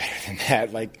 you're better than that.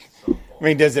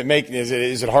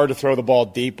 Is it hard to throw the ball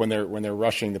deep when they're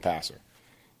rushing the passer?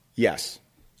 Yes.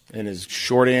 And his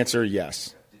short answer,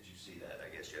 yes. Did you see that,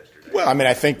 I guess, yesterday? Well, I mean,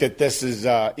 I think that this is,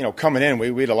 coming in,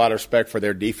 we had a lot of respect for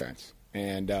their defense.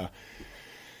 And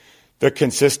the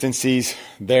consistencies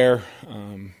there,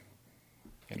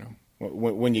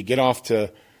 when you get off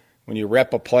to, when you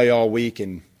rep a play all week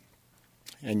and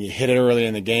you hit it early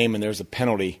in the game and there's a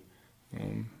penalty,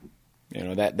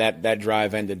 that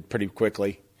drive ended pretty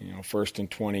quickly, 1st and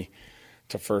 20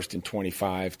 to 1st and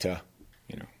 25 to,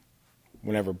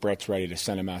 whenever Brett's ready to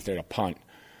send him out there to punt.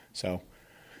 So,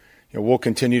 we'll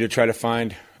continue to try to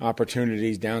find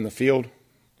opportunities down the field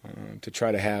to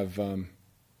try to have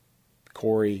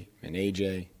Corey and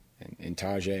AJ and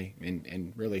Tajay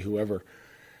and really whoever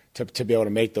to be able to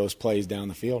make those plays down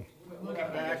the field. Looking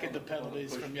back at the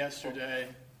penalties from yesterday,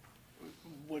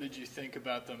 what did you think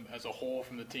about them as a whole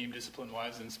from the team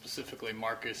discipline-wise, and specifically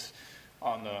Marcus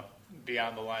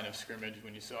beyond the line of scrimmage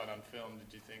when you saw it on film?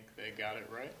 Did you think they got it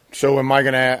right? So I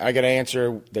got to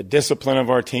answer the discipline of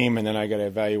our team, and then I got to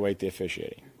evaluate the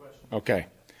officiating. Okay.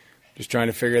 Just trying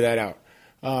to figure that out.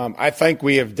 I think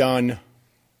we have done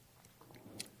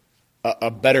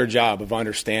a better job of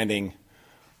understanding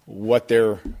what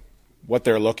they're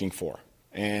looking for.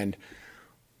 And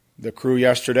the crew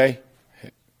yesterday,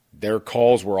 their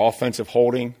calls were offensive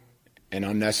holding and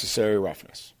unnecessary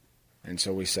roughness. And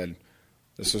so we said,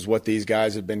 this is what these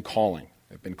guys have been calling.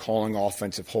 They've been calling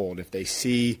offensive hold. If they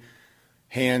see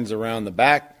hands around the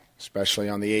back, especially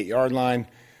on the 8-yard line,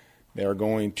 they're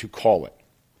going to call it.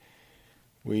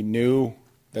 We knew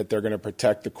that they're going to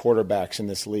protect the quarterbacks in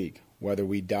this league, whether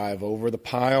we dive over the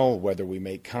pile, whether we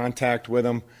make contact with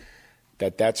them,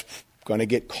 that's going to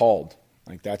get called.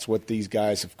 Like, that's what these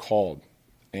guys have called.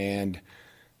 And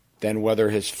then whether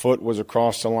his foot was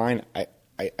across the line,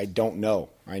 I don't know.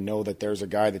 I know that there's a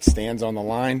guy that stands on the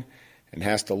line and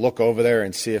has to look over there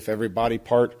and see if every body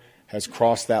part has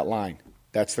crossed that line.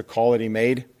 That's the call that he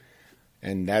made,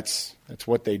 and that's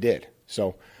what they did.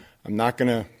 So I'm not going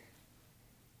to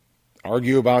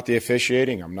argue about the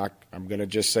officiating. I'm going to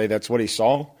just say that's what he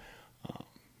saw.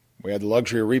 We had the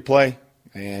luxury of replay,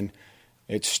 and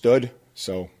it stood.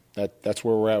 So that's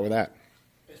where we're at with that.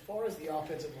 As far as the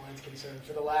offensive line is concerned,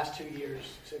 for the last 2 years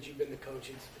since you've been the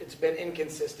coach, it's been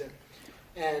inconsistent.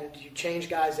 And you change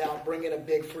guys out, bring in a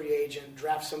big free agent,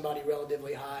 draft somebody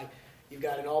relatively high. You've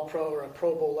got an all-pro or a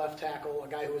Pro Bowl left tackle, a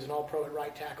guy who was an all-pro at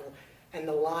right tackle, and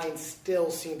the line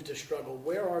still seems to struggle.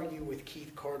 Where are you with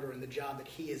Keith Carter and the job that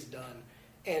he has done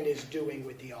and is doing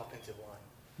with the offensive line?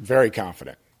 Very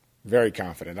confident. Very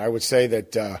confident. I would say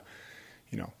that,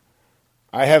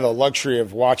 I have a luxury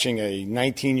of watching a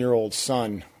 19-year-old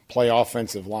son play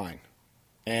offensive line.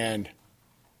 And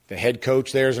the head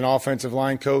coach there is an offensive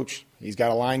line coach. He's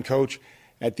got a line coach.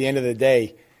 At the end of the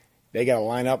day, they got to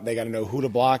line up, they got to know who to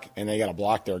block, and they got to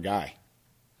block their guy.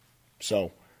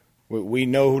 So we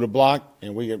know who to block,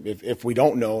 and if we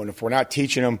don't know, and if we're not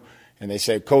teaching them, and they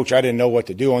say, Coach, I didn't know what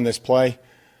to do on this play,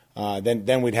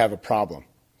 then we'd have a problem.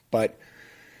 But,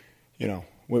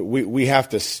 we have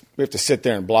to sit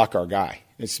there and block our guy.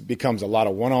 It becomes a lot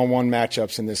of one-on-one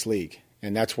matchups in this league,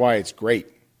 and that's why it's great,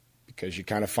 because you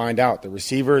kind of find out the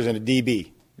receivers and a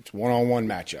DB. It's one-on-one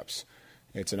matchups.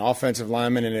 It's an offensive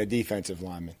lineman and a defensive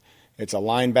lineman. It's a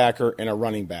linebacker and a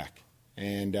running back,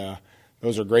 and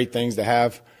those are great things to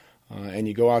have. And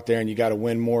you go out there and you got to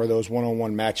win more of those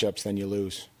one-on-one matchups than you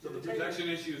lose. So the protection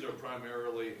issues are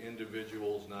primarily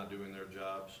individuals not doing their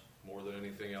jobs more than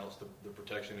anything else. The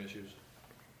protection issues.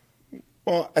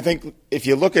 Well, I think if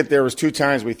you look at, there was 2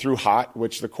 times we threw hot,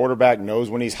 which the quarterback knows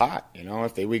when he's hot.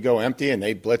 If we go empty and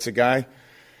they blitz a guy,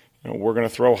 we're going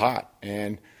to throw hot.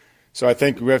 And so I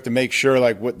think we have to make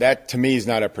sure, that to me is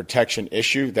not a protection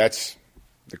issue. That's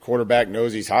the quarterback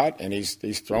knows he's hot and he's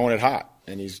throwing it hot,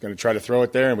 and he's going to try to throw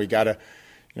it there. And we got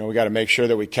to make sure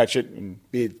that we catch it and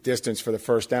be at distance for the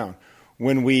first down.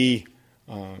 When we,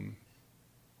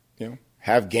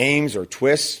 have games or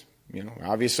twists,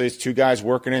 obviously it's 2 guys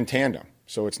working in tandem.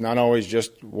 So it's not always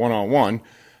just one-on-one.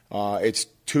 It's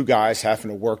 2 guys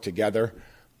having to work together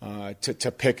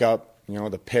to pick up,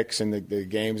 the picks and the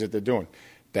games that they're doing.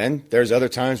 Then there's other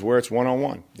times where it's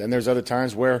one-on-one. Then there's other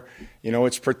times where,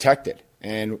 it's protected.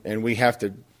 And we have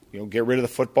to, get rid of the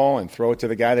football and throw it to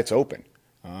the guy that's open.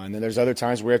 And then there's other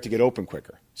times where we have to get open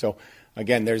quicker. So,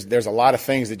 again, there's a lot of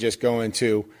things that just go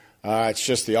into it's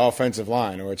just the offensive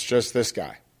line or it's just this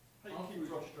guy.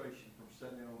 Frustration from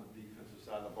sitting in on the defensive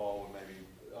side of the ball when maybe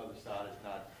the other side is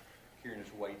not carrying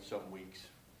its weight some weeks?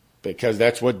 Because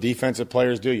that's what defensive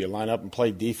players do. You line up and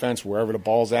play defense wherever the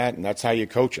ball's at, and that's how you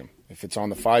coach them. If it's on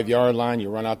the 5-yard line, you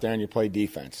run out there and you play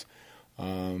defense.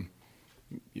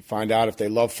 You find out if they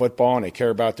love football and they care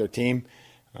about their team.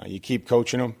 You keep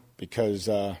coaching them because,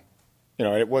 it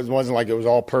wasn't like it was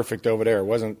all perfect over there. It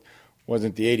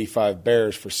wasn't the 85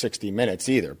 Bears for 60 minutes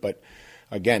either. But,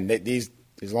 again,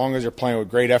 as long as they're playing with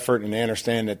great effort and they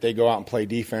understand that they go out and play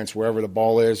defense wherever the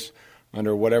ball is,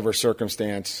 under whatever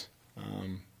circumstance,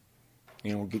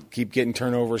 keep getting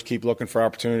turnovers, keep looking for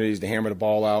opportunities to hammer the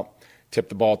ball out, tip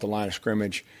the ball at the line of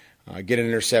scrimmage, get an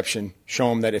interception, show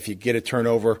them that if you get a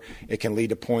turnover, it can lead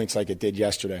to points like it did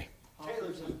yesterday.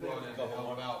 Humphreys was brought in to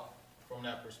help out from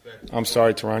that perspective. I'm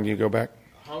sorry, Teron, can you go back?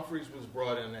 Humphreys was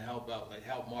brought in to help out,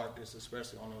 help Marcus,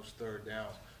 especially on those third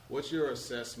downs. What's your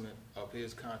assessment of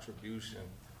his contribution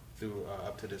through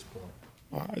up to this point?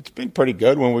 It's been pretty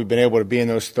good when we've been able to be in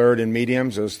those third and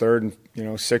mediums, those third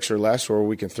and 6 or less, where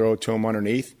we can throw it to them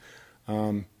underneath.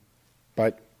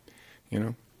 But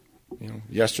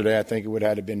yesterday I think it would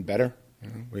have been better.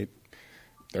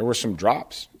 There were some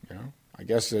drops. I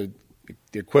guess the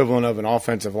equivalent of an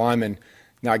offensive lineman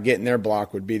not getting their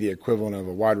block would be the equivalent of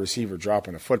a wide receiver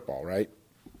dropping a football, right?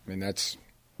 I mean, that's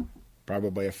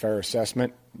probably a fair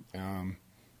assessment.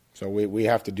 So we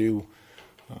have to do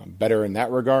better in that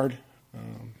regard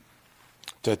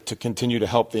to continue to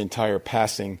help the entire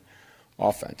passing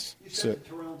offense. You said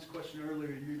to Teron's question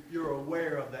earlier, you're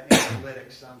aware of the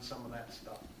analytics on some of that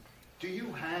stuff. Do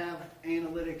you have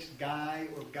analytics guy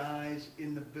or guys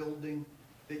in the building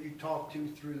that you talk to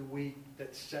through the week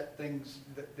that set things,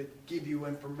 that give you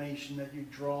information that you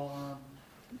draw on?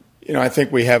 I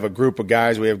think we have a group of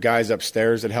guys. We have guys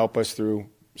upstairs that help us through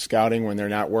scouting when they're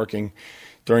not working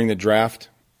during the draft.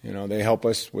 They help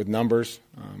us with numbers.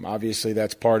 Obviously,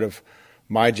 that's part of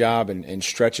my job and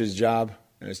Stretch's job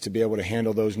is to be able to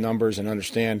handle those numbers and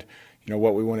understand,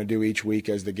 what we want to do each week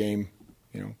as the game,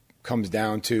 comes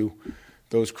down to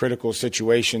those critical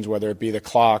situations, whether it be the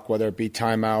clock, whether it be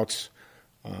timeouts,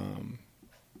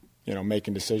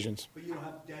 making decisions. But you don't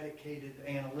have dedicated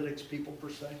analytics people per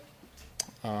se?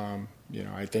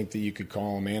 I think that you could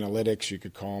call them analytics, you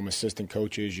could call them assistant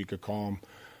coaches, you could call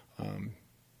them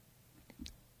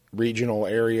regional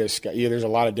areas. There's a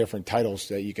lot of different titles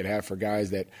that you could have for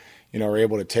guys that, are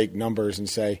able to take numbers and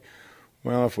say,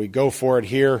 well, if we go for it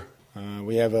here,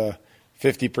 we have a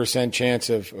 50% chance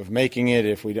of making it.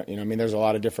 If we don't, there's a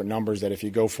lot of different numbers that if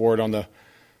you go for it on the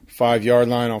 5-yard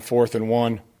line on 4th and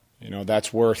 1,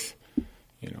 that's worth,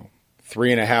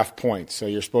 3.5 points. So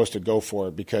you're supposed to go for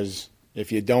it because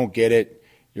if you don't get it,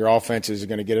 your offense is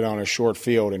going to get it on a short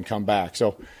field and come back.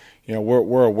 So,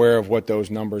 we're aware of what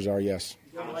those numbers are, yes.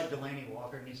 Do you feel like Delaney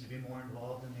Walker needs to be more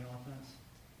involved in the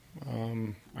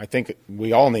offense? I think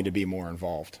we all need to be more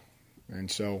involved. And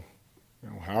so,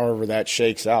 however that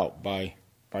shakes out, by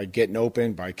getting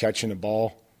open, by catching the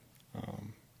ball,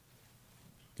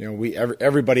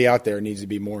 everybody out there needs to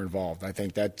be more involved. I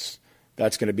think that's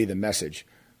going to be the message.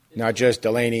 Not just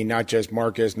Delaney, not just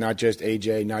Marcus, not just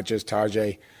AJ, not just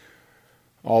Tajay,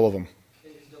 all of them.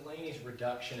 Is Delaney's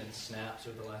reduction in snaps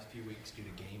over the last few weeks due to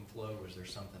game flow, or is there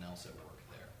something else at work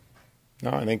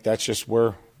there? No, I think that's just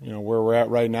where we're at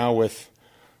right now with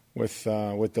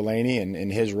Delaney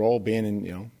and his role being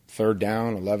in third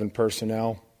down, 11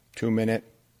 personnel, 2-minute,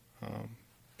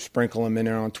 sprinkle him in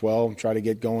there on 12, try to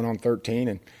get going on 13,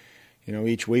 and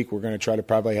each week we're going to try to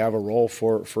probably have a role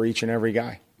for each and every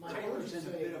guy. Taylor's in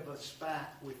a bit of a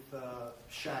spat with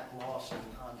Shaq Lawson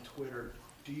on Twitter.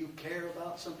 Do you care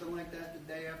about something like that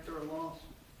the day after a loss?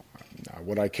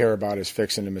 What I care about is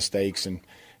fixing the mistakes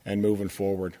and moving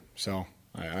forward. So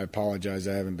I apologize.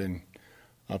 I haven't been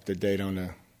up to date on the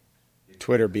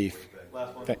Twitter beef.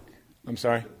 I'm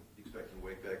sorry? You expecting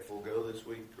Wake back full go this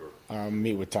week? Or? I'll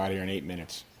meet with Todd here in 8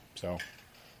 minutes. So.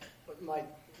 But Mike,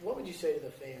 what would you say to the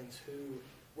fans who,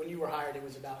 when you were hired, it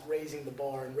was about raising the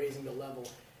bar and raising the level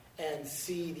and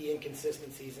see the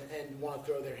inconsistencies and want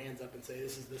to throw their hands up and say,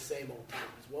 this is the same old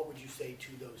Titans? What would you say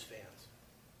to those fans?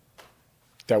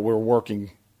 That we're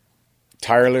working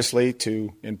tirelessly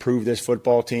to improve this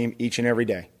football team each and every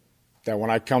day. That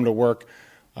when I come to work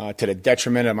to the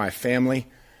detriment of my family,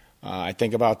 I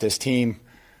think about this team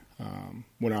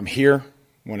when I'm here,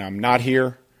 when I'm not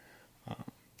here,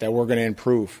 that we're going to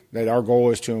improve. That our goal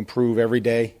is to improve every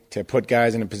day, to put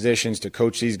guys in positions, to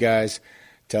coach these guys,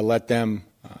 to let them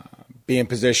be in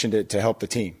position to help the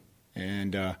team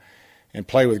and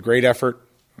play with great effort,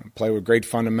 play with great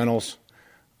fundamentals,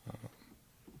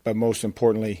 but most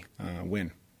importantly,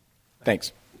 win.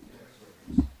 Thanks.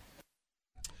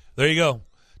 There you go.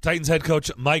 Titans head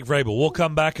coach Mike Vrabel. We'll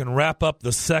come back and wrap up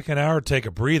the second hour, take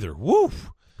a breather. Woo!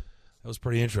 That was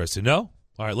pretty interesting. No?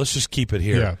 All right, let's just keep it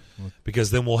here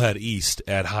because then we'll head east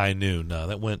at high noon.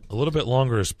 That went a little bit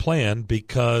longer as planned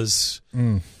because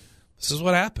this is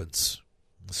what happens.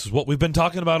 This is what we've been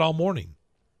talking about all morning.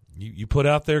 You put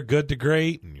out there good to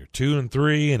great, and you're 2 and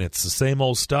 3, and it's the same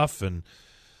old stuff. And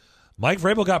Mike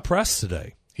Vrabel got pressed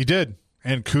today. He did,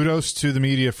 and kudos to the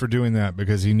media for doing that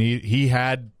because he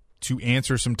had to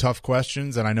answer some tough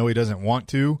questions, and I know he doesn't want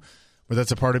to, but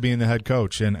that's a part of being the head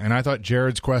coach. And I thought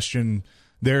Jared's question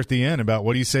there at the end about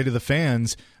what do you say to the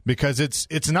fans, because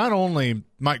it's not only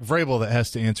Mike Vrabel that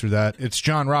has to answer that, it's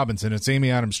John Robinson, it's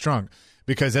Amy Adams-Strunk,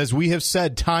 because as we have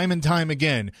said time and time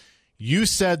again, you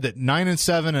said that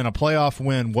 9-7 and a playoff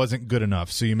win wasn't good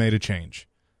enough, so you made a change.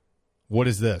 What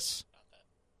is this?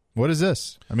 What is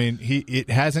this? I mean, it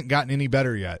hasn't gotten any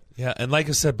better yet. Yeah, and like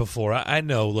I said before, I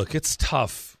know, look, it's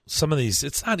tough. Some of these,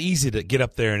 it's not easy to get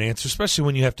up there and answer, especially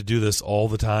when you have to do this all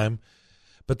the time.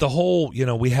 But the whole,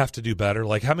 we have to do better.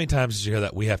 Like, how many times did you hear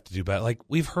that we have to do better? Like,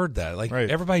 we've heard that. Like,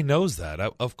 Everybody knows that,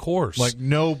 of course. Like,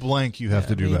 no blank, you have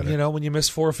to do better. When you miss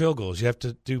 4 field goals, you have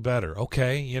to do better.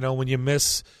 Okay, when you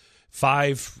miss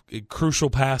 5 crucial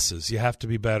passes, you have to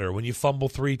be better. When you fumble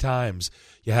 3 times,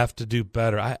 you have to do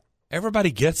better.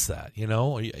 Everybody gets that, You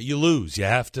lose, you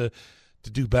have to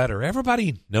do better.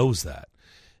 Everybody knows that.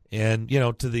 And,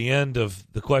 to the end of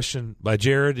the question by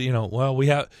Jared, well,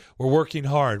 we're working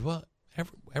hard. Well,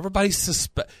 everybody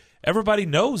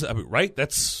knows, right?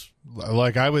 That's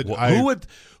like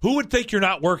who would think you're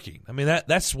not working? I mean,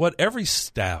 that's what every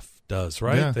staff does,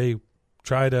 right? Yeah. They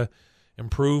try to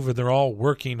improve and they're all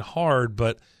working hard,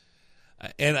 but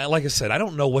And like I said, I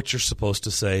don't know what you're supposed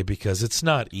to say because it's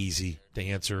not easy to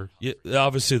answer.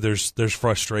 Obviously, there's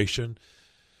frustration.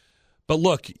 But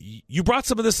look, you brought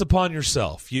some of this upon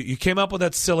yourself. You came up with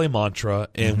that silly mantra,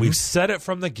 and we've said it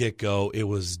from the get-go. It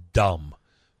was dumb.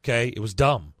 Okay? It was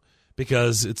dumb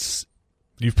because it's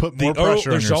you've put more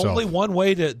pressure on yourself. There's only one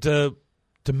way to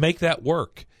make that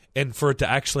work and for it to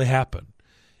actually happen.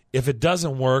 If it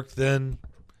doesn't work, then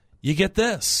you get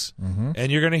this,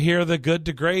 and you're going to hear the good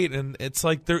to great, and it's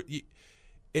like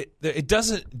it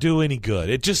doesn't do any good.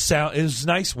 It just it was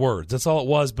nice words. That's all it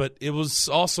was, but it was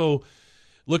also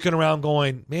looking around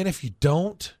going, man, if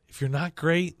you're not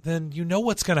great, then you know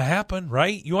what's going to happen,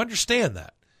 right? You understand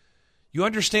that. You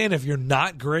understand if you're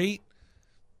not great,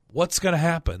 what's going to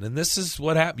happen, and this is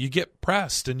what happened. You get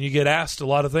pressed, and you get asked a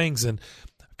lot of things, and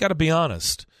I've got to be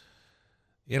honest.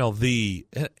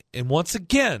 And once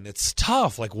again, it's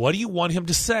tough. Like, what do you want him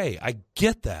to say? I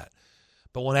get that.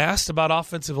 But when asked about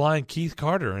offensive line Keith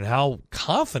Carter and how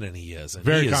confident he is, and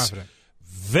very confident.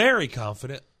 Very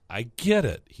confident, I get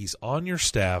it. He's on your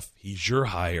staff. He's your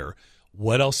hire.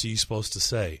 What else are you supposed to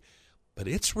say? But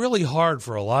it's really hard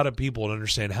for a lot of people to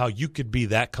understand how you could be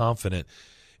that confident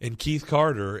in Keith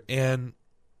Carter. And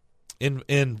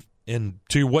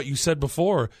to what you said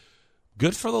before,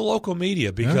 good for the local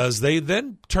media because they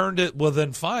then turned it, well,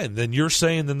 then fine. Then you're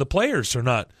saying then the players are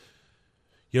not,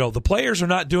 the players are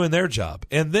not doing their job.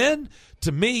 And then,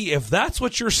 to me, if that's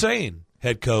what you're saying,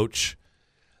 head coach,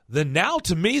 then now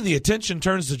to me the attention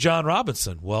turns to John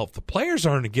Robinson. Well, if the players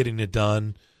aren't getting it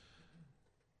done,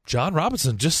 John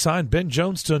Robinson just signed Ben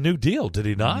Jones to a new deal, did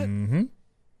he not? Mm-hmm.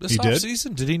 This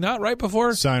offseason, did he not, right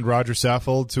before? Signed Roger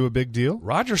Saffold to a big deal.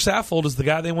 Roger Saffold is the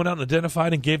guy they went out and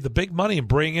identified and gave the big money and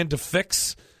bring in to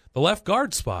fix the left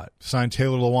guard spot. Signed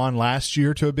Taylor Lewan last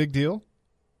year to a big deal.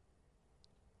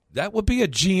 That would be a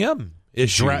GM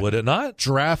issue, would it not?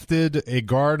 Drafted a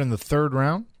guard in the 3rd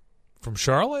round. From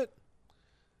Charlotte?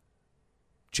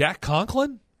 Jack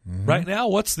Conklin? Right now,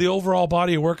 what's the overall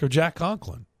body of work of Jack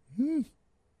Conklin?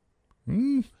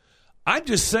 I'm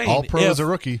just saying. All pro as a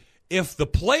rookie. If the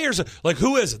players, like,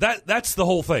 who is it? That's the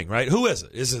whole thing, right? Who is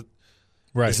it? Is it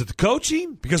the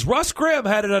coaching? Because Russ Grimm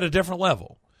had it at a different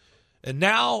level. And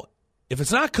now, if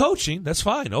it's not coaching, that's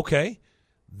fine. Okay.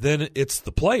 Then it's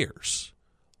the players.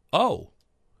 Oh.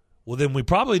 Well, then we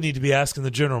probably need to be asking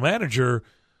the general manager,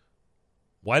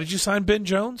 why did you sign Ben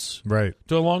Jones? Right.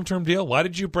 To a long-term deal? Why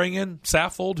did you bring in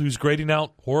Saffold, who's grading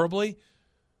out horribly?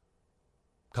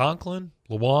 Conklin,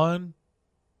 Lewan,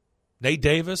 Nate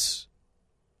Davis,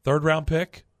 3rd-round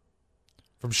pick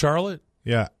from Charlotte.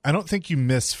 Yeah, I don't think you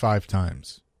miss 5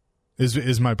 times.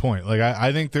 Is my point. Like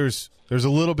I think there's a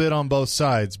little bit on both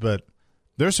sides, but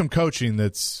there's some coaching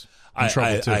that's in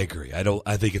trouble too. I agree.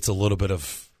 I think it's a little bit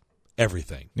of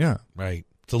everything. Yeah, right.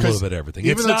 It's a little bit of everything.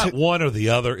 It's not one or the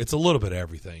other. It's a little bit of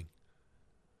everything.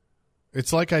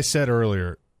 It's like I said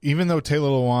earlier. Even though Taylor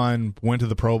Lewan went to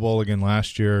the Pro Bowl again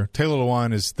last year, Taylor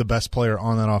Lewan is the best player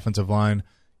on that offensive line.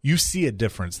 You see a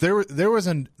difference. There was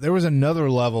another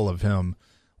level of him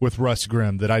with Russ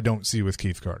Grimm that I don't see with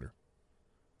Keith Carter.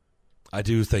 I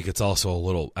do think it's also a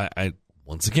little. I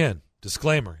once again,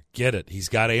 disclaimer, get it. He's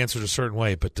got to answer it a certain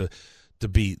way, but to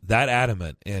be that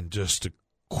adamant and just to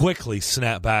quickly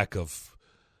snap back of,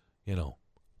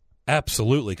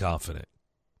 absolutely confident,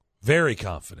 very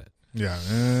confident. Yeah,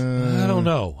 I don't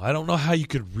know. I don't know how you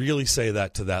could really say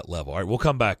that to that level. All right, we'll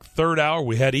come back. 3rd hour,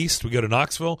 we head east. We go to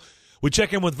Knoxville. We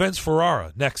check in with Vince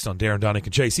Ferrara next on Darren, Donick,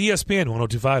 and Chase. ESPN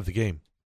 102.5 The Game.